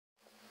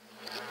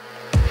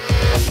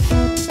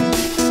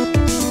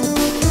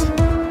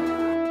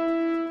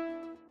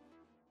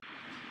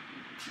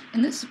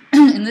In this,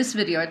 in this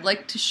video, I'd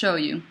like to show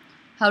you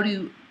how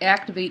to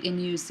activate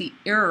and use the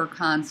error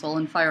console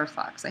in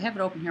Firefox. I have it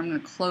open here. I'm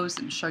going to close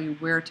it and show you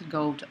where to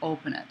go to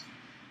open it.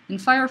 In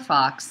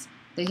Firefox,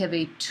 they have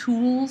a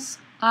Tools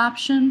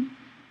option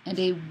and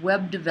a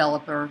Web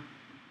Developer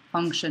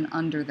function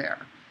under there.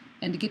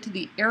 And to get to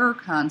the error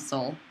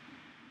console,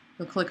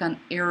 you'll click on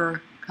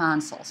Error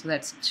Console. So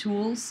that's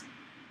Tools,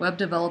 Web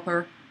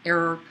Developer,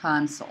 Error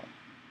Console.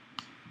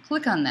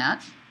 Click on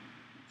that.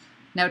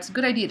 Now it's a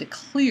good idea to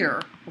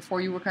clear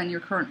before you work on your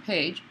current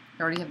page.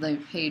 I already have the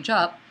page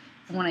up,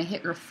 and when I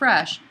hit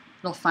refresh,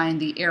 it'll find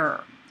the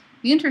error.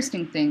 The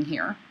interesting thing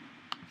here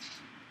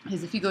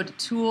is if you go to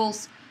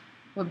Tools,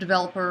 Web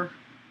Developer,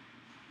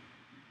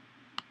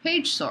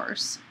 Page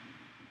Source,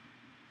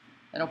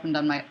 that opened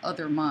on my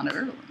other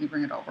monitor, let me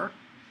bring it over,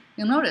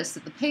 you'll notice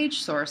that the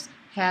page source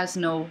has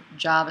no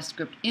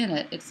JavaScript in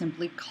it, it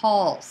simply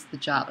calls the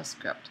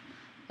JavaScript.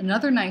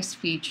 Another nice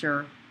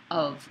feature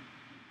of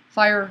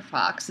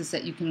Firefox is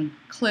that you can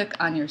click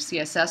on your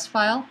CSS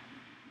file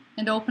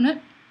and open it.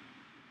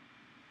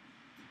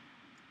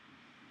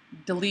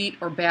 Delete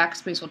or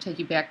backspace will take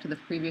you back to the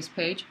previous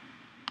page.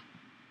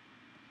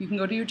 You can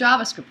go to your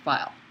JavaScript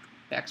file.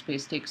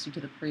 Backspace takes you to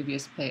the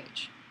previous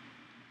page.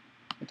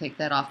 I'll take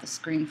that off the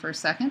screen for a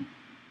second.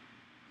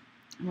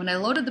 When I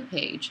loaded the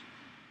page,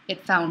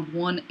 it found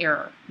one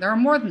error. There are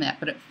more than that,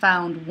 but it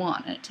found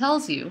one. And it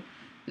tells you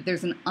that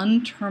there's an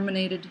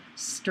unterminated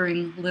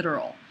string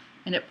literal.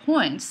 And it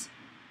points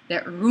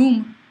that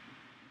room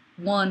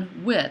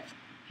 1 width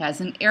has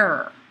an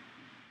error.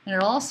 And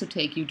it'll also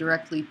take you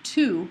directly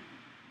to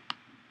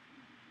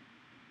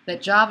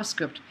that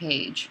JavaScript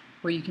page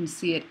where you can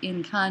see it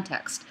in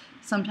context.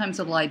 Sometimes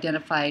it will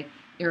identify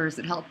errors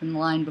that help in the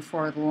line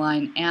before or the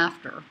line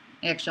after.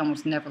 Actually,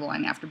 almost never the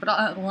line after, but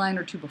a line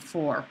or two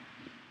before.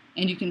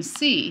 And you can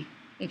see,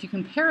 if you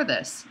compare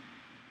this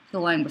to the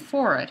line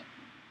before it,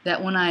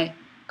 that when I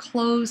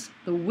close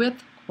the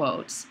with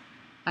quotes,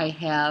 I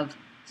have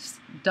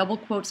double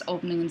quotes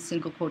opening and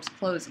single quotes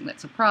closing.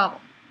 That's a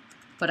problem.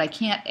 But I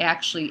can't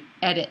actually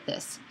edit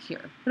this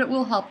here. But it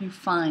will help you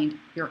find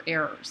your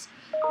errors.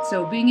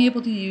 So being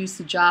able to use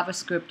the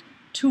JavaScript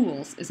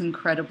tools is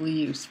incredibly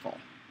useful.